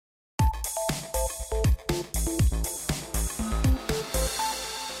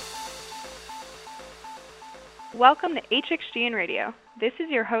Welcome to HXGN Radio. This is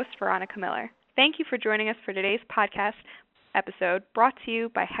your host, Veronica Miller. Thank you for joining us for today's podcast episode brought to you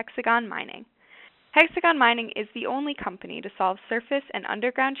by Hexagon Mining. Hexagon Mining is the only company to solve surface and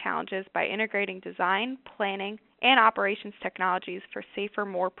underground challenges by integrating design, planning, and operations technologies for safer,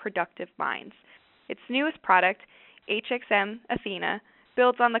 more productive mines. Its newest product, HXM Athena,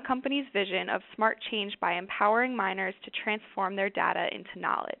 builds on the company's vision of smart change by empowering miners to transform their data into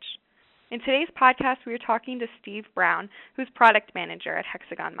knowledge. In today's podcast, we are talking to Steve Brown, who's product manager at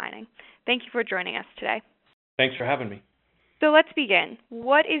Hexagon Mining. Thank you for joining us today. Thanks for having me. So let's begin.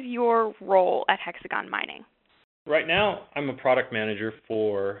 What is your role at Hexagon Mining? Right now, I'm a product manager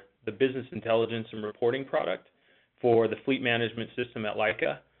for the business intelligence and reporting product for the fleet management system at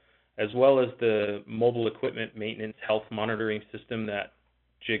Leica, as well as the mobile equipment maintenance health monitoring system that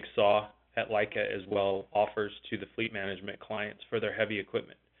Jigsaw at Leica as well offers to the fleet management clients for their heavy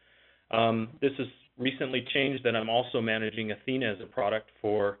equipment. This has recently changed that I'm also managing Athena as a product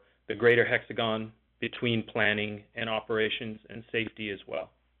for the greater Hexagon between planning and operations and safety as well.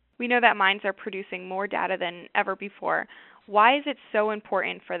 We know that mines are producing more data than ever before. Why is it so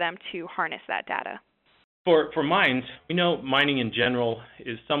important for them to harness that data? For mines, we know mining in general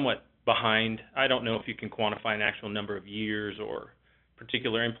is somewhat behind. I don't know if you can quantify an actual number of years or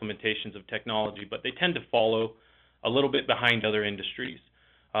particular implementations of technology, but they tend to follow a little bit behind other industries.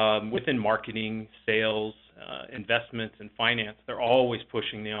 Within marketing, sales, investments, and finance, they're always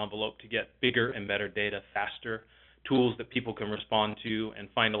pushing the envelope to get bigger and better data faster, tools that people can respond to and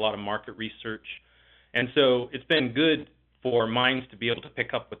find a lot of market research. And so it's been good for mines to be able to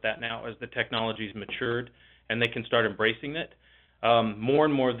pick up with that now as the technology's matured and they can start embracing it. More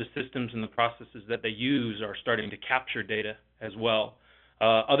and more of the systems and the processes that they use are starting to capture data as well.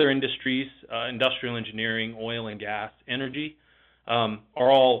 Other industries, industrial engineering, oil and gas, energy,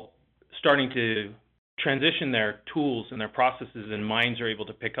 are all starting to transition their tools and their processes, and mines are able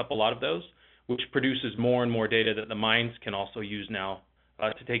to pick up a lot of those, which produces more and more data that the mines can also use now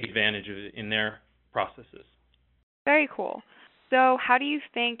to take advantage of it in their processes. Very cool. So how do you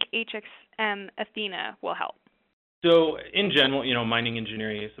think HXM Athena will help? So in general, mining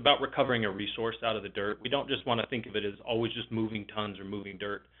engineering is about recovering a resource out of the dirt. We don't just want to think of it as always just moving tons or moving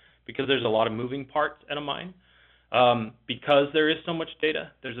dirt, because there's a lot of moving parts at a mine. Because there is so much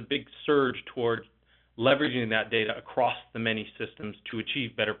data, there's a big surge toward leveraging that data across the many systems to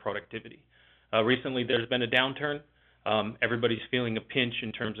achieve better productivity. Recently, there's been a downturn. Everybody's feeling a pinch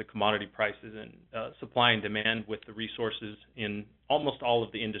in terms of commodity prices and supply and demand with the resources in almost all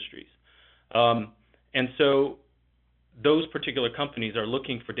of the industries. And so those particular companies are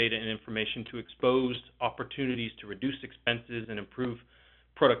looking for data and information to expose opportunities to reduce expenses and improve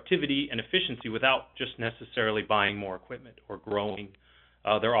productivity and efficiency without just necessarily buying more equipment or growing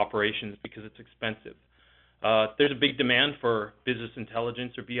their operations because it's expensive. There's a big demand for business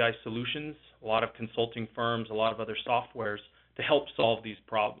intelligence or BI solutions, a lot of consulting firms, a lot of other softwares to help solve these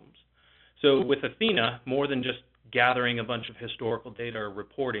problems. So with Athena, more than just gathering a bunch of historical data or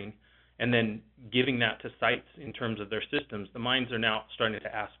reporting and then giving that to sites in terms of their systems, the mines are now starting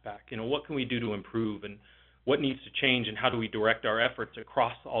to ask back, what can we do to improve and what needs to change and how do we direct our efforts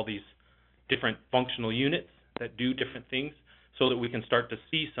across all these different functional units that do different things so that we can start to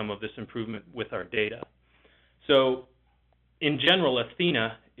see some of this improvement with our data. So in general,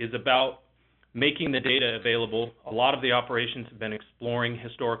 Athena is about making the data available. A lot of the operations have been exploring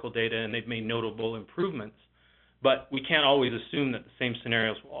historical data and they've made notable improvements, but we can't always assume that the same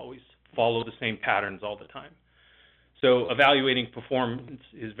scenarios will always follow the same patterns all the time. So evaluating performance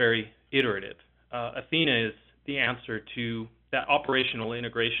is very iterative. Athena is the answer to that operational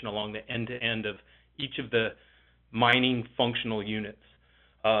integration along the end-to-end of each of the mining functional units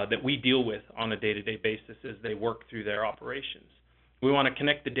that we deal with on a day-to-day basis as they work through their operations. We want to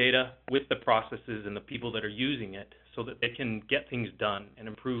connect the data with the processes and the people that are using it so that they can get things done and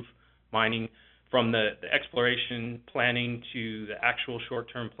improve mining from the exploration planning to the actual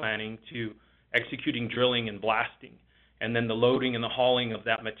short-term planning to executing drilling and blasting, and then the loading and the hauling of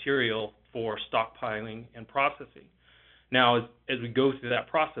that material for stockpiling and processing. Now, as we go through that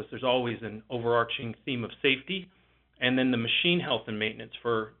process, there's always an overarching theme of safety, and then the machine health and maintenance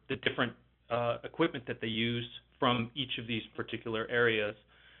for the different equipment that they use from each of these particular areas.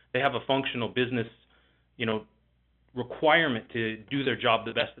 They have a functional business, requirement to do their job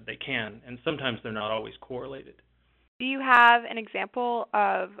the best that they can, and sometimes they're not always correlated. Do you have an example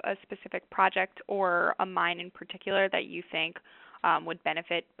of a specific project or a mine in particular that you think would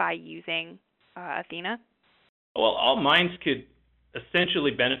benefit by using Athena? Well, all mines could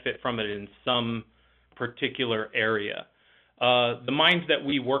essentially benefit from it in some particular area. The mines that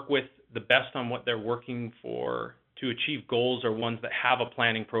we work with the best on what they're working for to achieve goals are ones that have a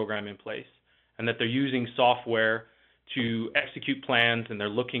planning program in place, and that they're using software to execute plans, and they're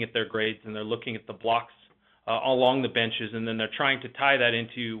looking at their grades, and they're looking at the blocks along the benches, and then they're trying to tie that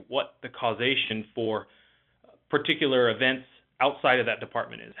into what the causation for particular events outside of that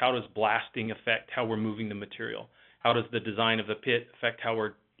department is. How does blasting affect how we're moving the material? How does the design of the pit affect how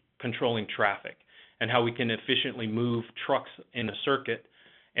we're controlling traffic, and how we can efficiently move trucks in a circuit,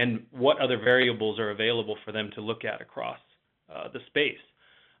 and what other variables are available for them to look at across the space.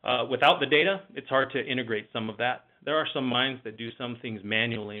 Without the data, it's hard to integrate some of that. There are some mines that do some things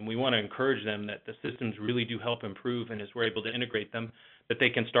manually, and we want to encourage them that the systems really do help improve, and as we're able to integrate them, that they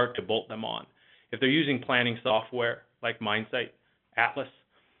can start to bolt them on. If they're using planning software like MineSight, Atlas,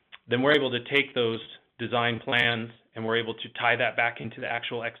 then we're able to take those design plans and we're able to tie that back into the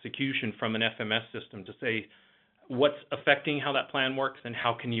actual execution from an FMS system to say what's affecting how that plan works and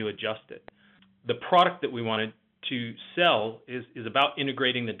how can you adjust it. The product that we wanted to sell is about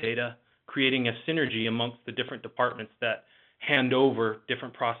integrating the data, creating a synergy amongst the different departments that hand over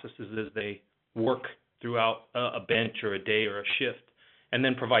different processes as they work throughout a bench or a day or a shift, and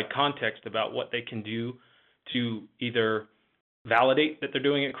then provide context about what they can do to either validate that they're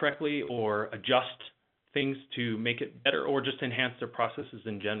doing it correctly or adjust things to make it better or just enhance their processes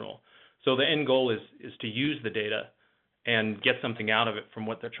in general. So the end goal is to use the data and get something out of it from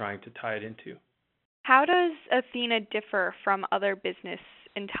what they're trying to tie it into. How does Athena differ from other business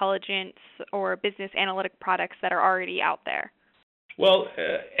intelligence or business analytic products that are already out there? Well,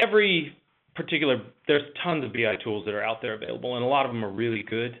 there's tons of BI tools that are out there available, and a lot of them are really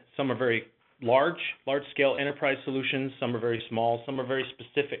good. Some are very large-scale enterprise solutions. Some are very small. Some are very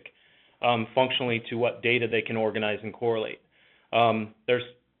specific functionally to what data they can organize and correlate. There's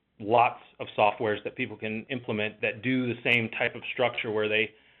lots of softwares that people can implement that do the same type of structure where they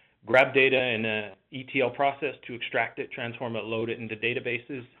grab data in an ETL process to extract it, transform it, load it into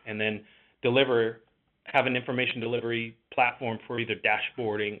databases, and then have an information delivery platform for either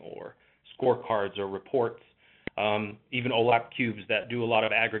dashboarding or scorecards or reports, even OLAP cubes that do a lot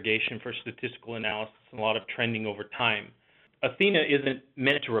of aggregation for statistical analysis and a lot of trending over time. Athena isn't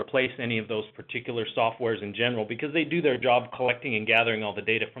meant to replace any of those particular softwares in general because they do their job collecting and gathering all the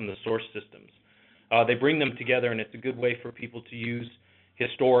data from the source systems. They bring them together, and it's a good way for people to use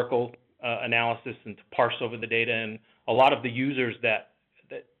historical analysis and to parse over the data. And a lot of the users that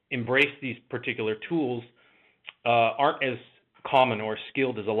embrace these particular tools aren't as common or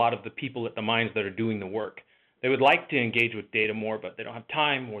skilled as a lot of the people at the mines that are doing the work. They would like to engage with data more, but they don't have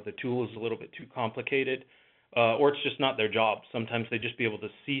time, or the tool is a little bit too complicated, or it's just not their job. Sometimes they just be able to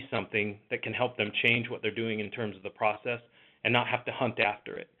see something that can help them change what they're doing in terms of the process and not have to hunt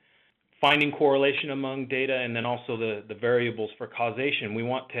after it. Finding correlation among data and then also the variables for causation, we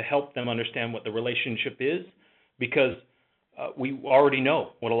want to help them understand what the relationship is because we already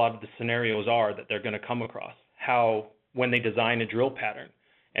know what a lot of the scenarios are that they're going to come across, how when they design a drill pattern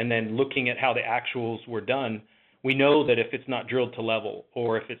and then looking at how the actuals were done, we know that if it's not drilled to level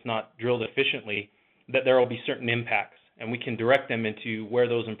or if it's not drilled efficiently, that there will be certain impacts, and we can direct them into where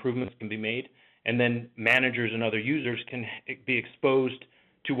those improvements can be made, and then managers and other users can be exposed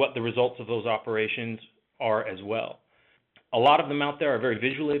to what the results of those operations are as well. A lot of them out there are very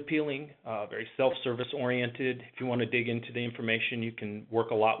visually appealing, very self-service oriented. If you want to dig into the information, you can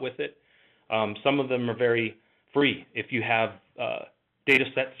work a lot with it. Some of them are very free. If you have data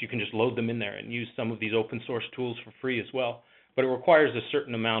sets, you can just load them in there and use some of these open source tools for free as well, but it requires a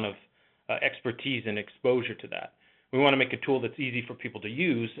certain amount of expertise and exposure to that. We want to make a tool that's easy for people to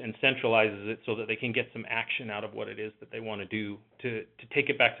use and centralizes it so that they can get some action out of what it is that they want to do to take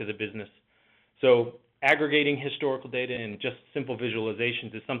it back to the business. So aggregating historical data and just simple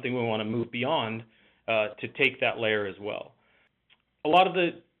visualizations is something we want to move beyond to take that layer as well. A lot of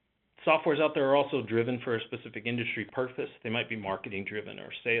the softwares out there are also driven for a specific industry purpose. They might be marketing driven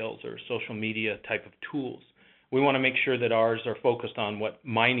or sales or social media type of tools. We want to make sure that ours are focused on what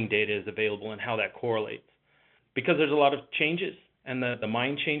mining data is available and how that correlates. Because there's a lot of changes and the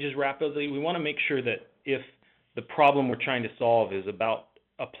mine changes rapidly, we want to make sure that if the problem we're trying to solve is about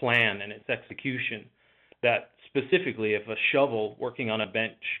a plan and its execution, that specifically if a shovel working on a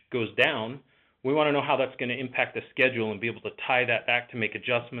bench goes down, we want to know how that's going to impact the schedule and be able to tie that back to make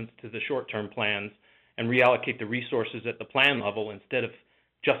adjustments to the short-term plans and reallocate the resources at the plan level instead of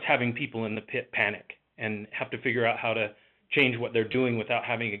just having people in the pit panic and have to figure out how to change what they're doing without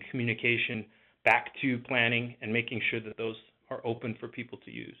having a communication back to planning and making sure that those are open for people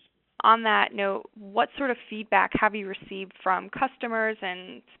to use. On that note, what sort of feedback have you received from customers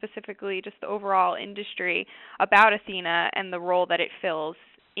and specifically just the overall industry about Athena and the role that it fills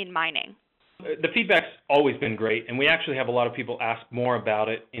in mining? The feedback's always been great, and we actually have a lot of people ask more about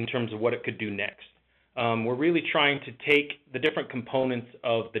it in terms of what it could do next. We're really trying to take the different components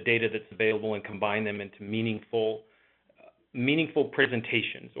of the data that's available and combine them into meaningful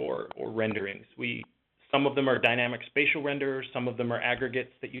presentations or renderings. Some of them are dynamic spatial renderers, some of them are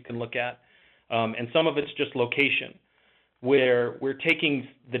aggregates that you can look at, and some of it's just location, where we're taking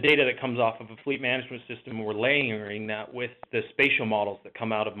the data that comes off of a fleet management system and we're layering that with the spatial models that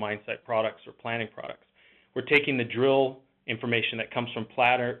come out of mine site products or planning products. We're taking the drill information that comes from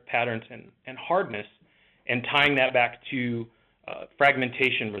patterns and hardness and tying that back to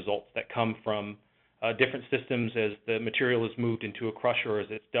fragmentation results that come from different systems as the material is moved into a crusher or as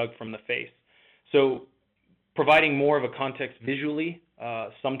it's dug from the face. So providing more of a context visually,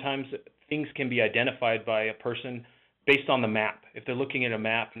 sometimes things can be identified by a person based on the map. If they're looking at a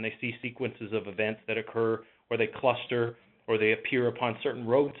map and they see sequences of events that occur or they cluster or they appear upon certain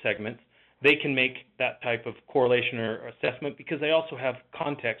road segments, they can make that type of correlation or assessment because they also have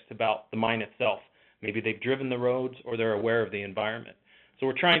context about the mine itself. Maybe they've driven the roads or they're aware of the environment. So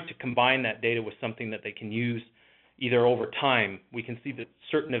we're trying to combine that data with something that they can use either over time. We can see that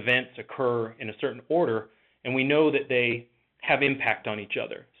certain events occur in a certain order, and we know that they have impact on each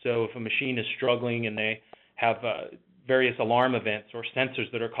other. So if a machine is struggling and they have various alarm events or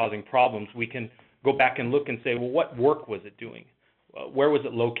sensors that are causing problems, we can go back and look and say, well, what work was it doing? Where was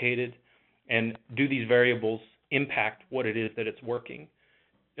it located? And do these variables impact what it is that it's working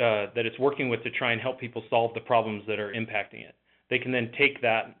with to try and help people solve the problems that are impacting it? They can then take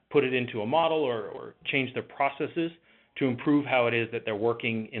that, put it into a model or change their processes to improve how it is that they're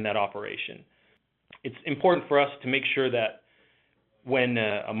working in that operation. It's important for us to make sure that when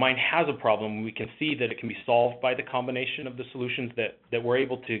a mine has a problem, we can see that it can be solved by the combination of the solutions, that we're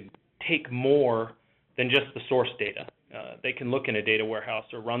able to take more than just the source data. They can look in a data warehouse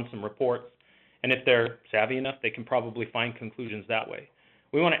or run some reports, and if they're savvy enough, they can probably find conclusions that way.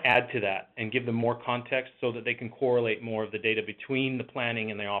 We want to add to that and give them more context so that they can correlate more of the data between the planning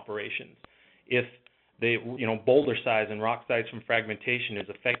and the operations. If the boulder size and rock size from fragmentation is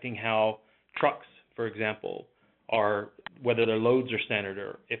affecting how trucks, for example, whether their loads are centered,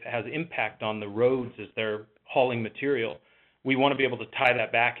 or if it has impact on the roads as they're hauling material, we want to be able to tie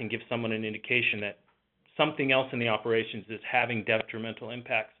that back and give someone an indication that something else in the operations is having detrimental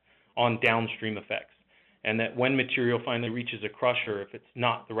impacts on downstream effects. And that when material finally reaches a crusher, if it's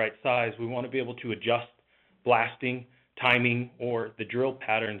not the right size, we want to be able to adjust blasting, timing, or the drill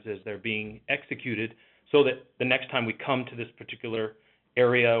patterns as they're being executed so that the next time we come to this particular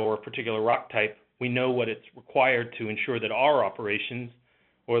area or a particular rock type, we know what it's required to ensure that our operations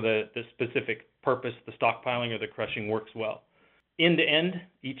or the specific purpose, the stockpiling or the crushing, works well. End to end,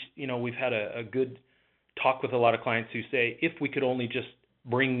 we've had a good talk with a lot of clients who say, if we could only just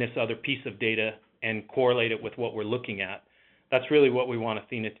bring this other piece of data and correlate it with what we're looking at, that's really what we want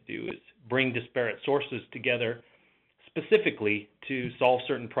Athena to do, is bring disparate sources together specifically to solve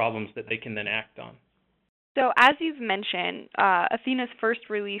certain problems that they can then act on. So as you've mentioned, Athena's first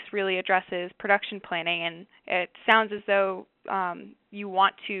release really addresses production planning, and it sounds as though you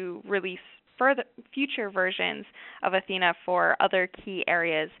want to release future versions of Athena for other key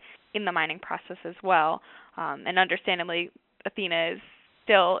areas in the mining process as well. And understandably, Athena is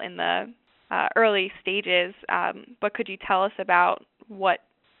still in the early stages, but could you tell us about what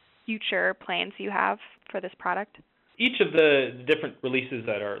future plans you have for this product? Each of the different releases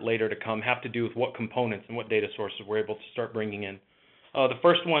that are later to come have to do with what components and what data sources we're able to start bringing in. The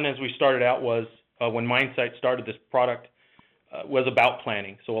first one, as we started out, was when MineSight started this product, was about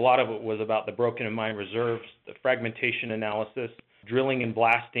planning. So a lot of it was about the broken in mine reserves, the fragmentation analysis, drilling and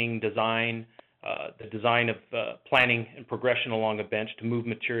blasting design, the design of planning and progression along a bench to move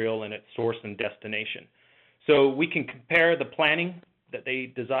material and its source and destination. So we can compare the planning that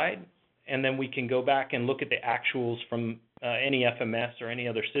they designed, and then we can go back and look at the actuals from any FMS or any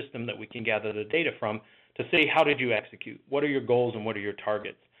other system that we can gather the data from to say, how did you execute? What are your goals and what are your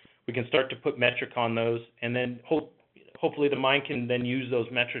targets? We can start to put metric on those, and then hopefully the mine can then use those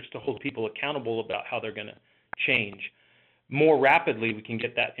metrics to hold people accountable about how they're going to change. More rapidly, we can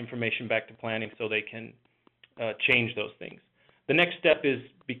get that information back to planning so they can change those things. The next step is,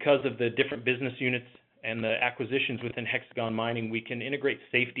 because of the different business units and the acquisitions within Hexagon Mining, we can integrate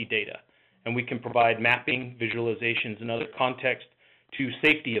safety data, and we can provide mapping, visualizations, and other context to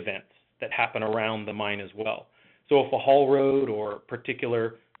safety events that happen around the mine as well. So if a haul road or a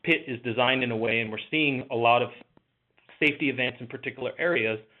particular pit is designed in a way and we're seeing a lot of safety events in particular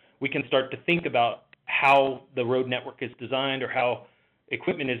areas, we can start to think about how the road network is designed or how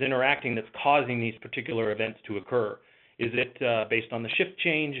equipment is interacting that's causing these particular events to occur. Is it based on the shift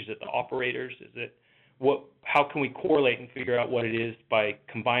change? Is it the operators? Is it how can we correlate and figure out what it is by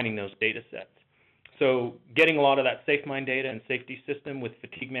combining those data sets? So getting a lot of that SafeMine data and safety system with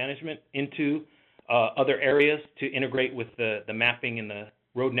fatigue management into other areas to integrate with the mapping and the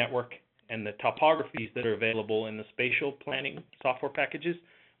road network and the topographies that are available in the spatial planning software packages,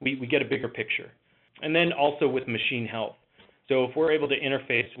 we get a bigger picture. And then also with machine health. So if we're able to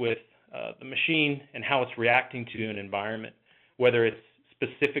interface with the machine and how it's reacting to an environment, whether it's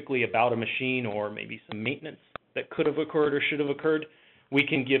specifically about a machine or maybe some maintenance that could have occurred or should have occurred, we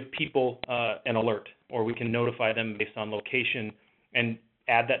can give people an alert, or we can notify them based on location and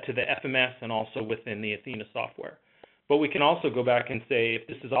add that to the FMS and also within the Athena software. But we can also go back and say, if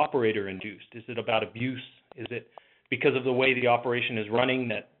this is operator induced, is it about abuse? Is it because of the way the operation is running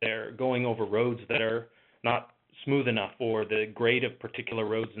that they're going over roads that are not smooth enough, or the grade of particular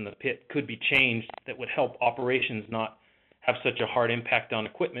roads in the pit could be changed that would help operations not have such a hard impact on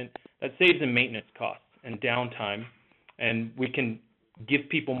equipment that saves them maintenance costs and downtime, and we can give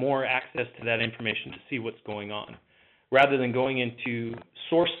people more access to that information to see what's going on, rather than going into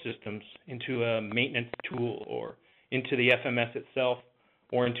source systems, into a maintenance tool or into the FMS itself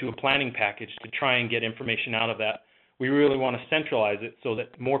or into a planning package to try and get information out of that. We really want to centralize it so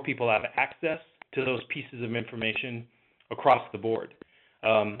that more people have access to those pieces of information across the board.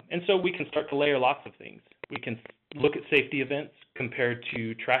 And so we can start to layer lots of things. We can look at safety events compared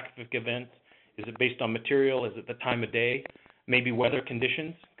to traffic events. Is it based on material? Is it the time of day? Maybe weather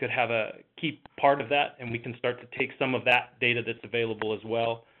conditions could have a key part of that, and we can start to take some of that data that's available as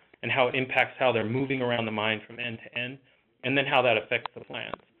well and how it impacts how they're moving around the mine from end to end, and then how that affects the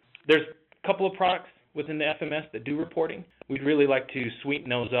plans. There's a couple of products within the FMS that do reporting. We'd really like to sweeten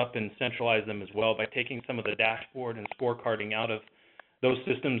those up and centralize them as well by taking some of the dashboard and scorecarding out of those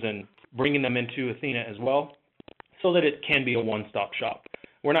systems and bringing them into Athena as well, so that it can be a one-stop shop.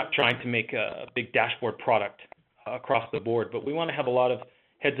 We're not trying to make a big dashboard product across the board, but we want to have a lot of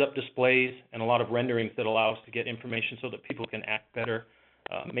heads-up displays and a lot of renderings that allow us to get information so that people can act better,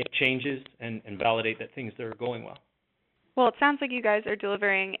 make changes, and validate that things are going well. Well, it sounds like you guys are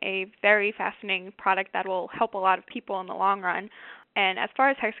delivering a very fascinating product that will help a lot of people in the long run. And as far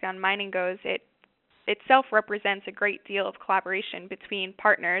as Hexagon Mining goes, it itself represents a great deal of collaboration between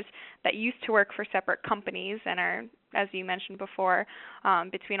partners that used to work for separate companies and are, as you mentioned before,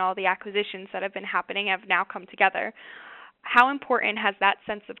 between all the acquisitions that have been happening, have now come together. How important has that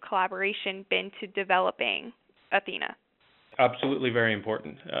sense of collaboration been to developing Athena? Absolutely very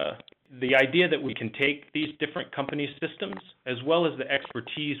important. The idea that we can take these different company systems as well as the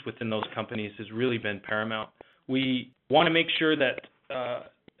expertise within those companies has really been paramount. We want to make sure that,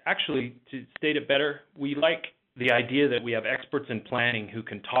 actually, to state it better, we like the idea that we have experts in planning who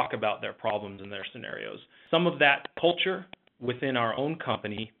can talk about their problems and their scenarios. Some of that culture within our own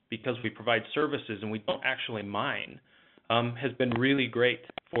company, because we provide services and we don't actually mine, has been really great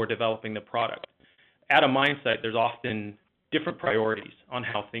for developing the product. At a mine site, there's often different priorities on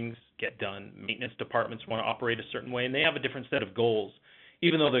how things get done. Maintenance departments want to operate a certain way, and they have a different set of goals.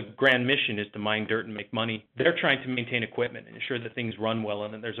 Even though the grand mission is to mine dirt and make money, they're trying to maintain equipment and ensure that things run well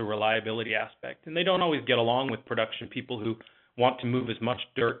and that there's a reliability aspect. And they don't always get along with production people who want to move as much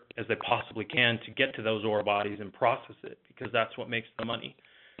dirt as they possibly can to get to those ore bodies and process it, because that's what makes the money.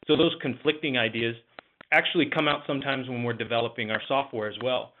 So those conflicting ideas actually come out sometimes when we're developing our software as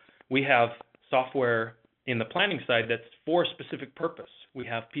well. We have software in the planning side that's for a specific purpose. We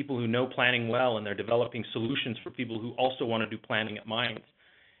have people who know planning well, and they're developing solutions for people who also want to do planning at mines.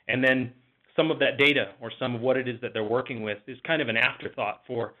 And then some of that data, or some of what it is that they're working with, is kind of an afterthought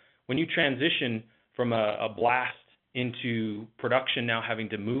for when you transition from a blast into production, now having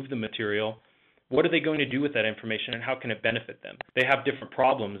to move the material. What are they going to do with that information, and how can it benefit them? They have different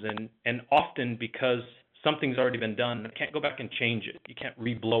problems, and often because something's already been done, they can't go back and change it. You can't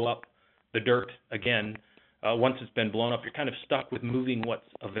re-blow up the dirt again. Once it's been blown up, you're kind of stuck with moving what's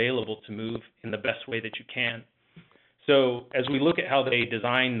available to move in the best way that you can. So as we look at how they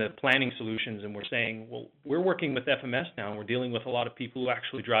design the planning solutions, and we're saying, well, we're working with FMS now, and we're dealing with a lot of people who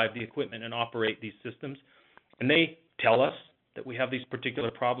actually drive the equipment and operate these systems, and they tell us that we have these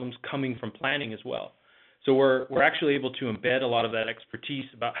particular problems coming from planning as well. So we're actually able to embed a lot of that expertise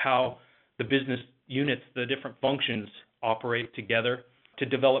about how the business units, the different functions, operate together to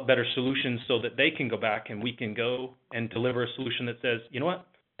develop better solutions so that they can go back and we can go and deliver a solution that says, you know what,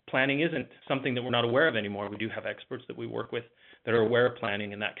 planning isn't something that we're not aware of anymore. We do have experts that we work with that are aware of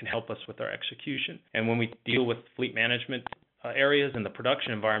planning, and that can help us with our execution. And when we deal with fleet management areas in the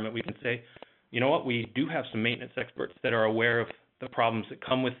production environment, we can say, you know what, we do have some maintenance experts that are aware of the problems that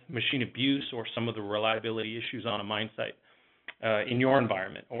come with machine abuse or some of the reliability issues on a mine site in your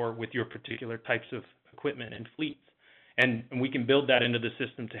environment or with your particular types of equipment and fleets. And we can build that into the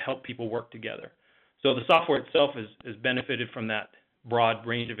system to help people work together. So the software itself has benefited from that broad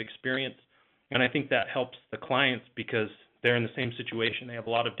range of experience, and I think that helps the clients because they're in the same situation. They have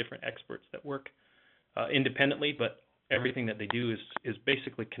a lot of different experts that work independently, but everything that they do is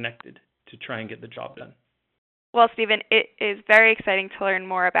basically connected to try and get the job done. Well, Stephen, it is very exciting to learn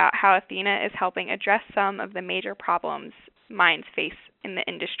more about how Athena is helping address some of the major problems mines face in the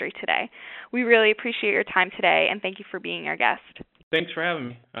industry today. We really appreciate your time today, and thank you for being our guest. Thanks for having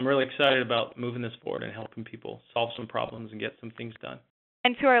me. I'm really excited about moving this forward and helping people solve some problems and get some things done.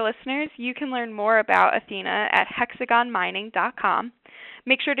 And to our listeners, you can learn more about Athena at hexagonmining.com.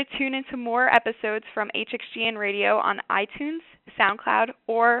 Make sure to tune into more episodes from HXGN Radio on iTunes, SoundCloud,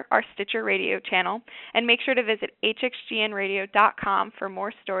 or our Stitcher Radio channel. And make sure to visit hxgnradio.com for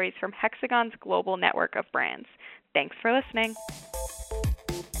more stories from Hexagon's global network of brands. Thanks for listening.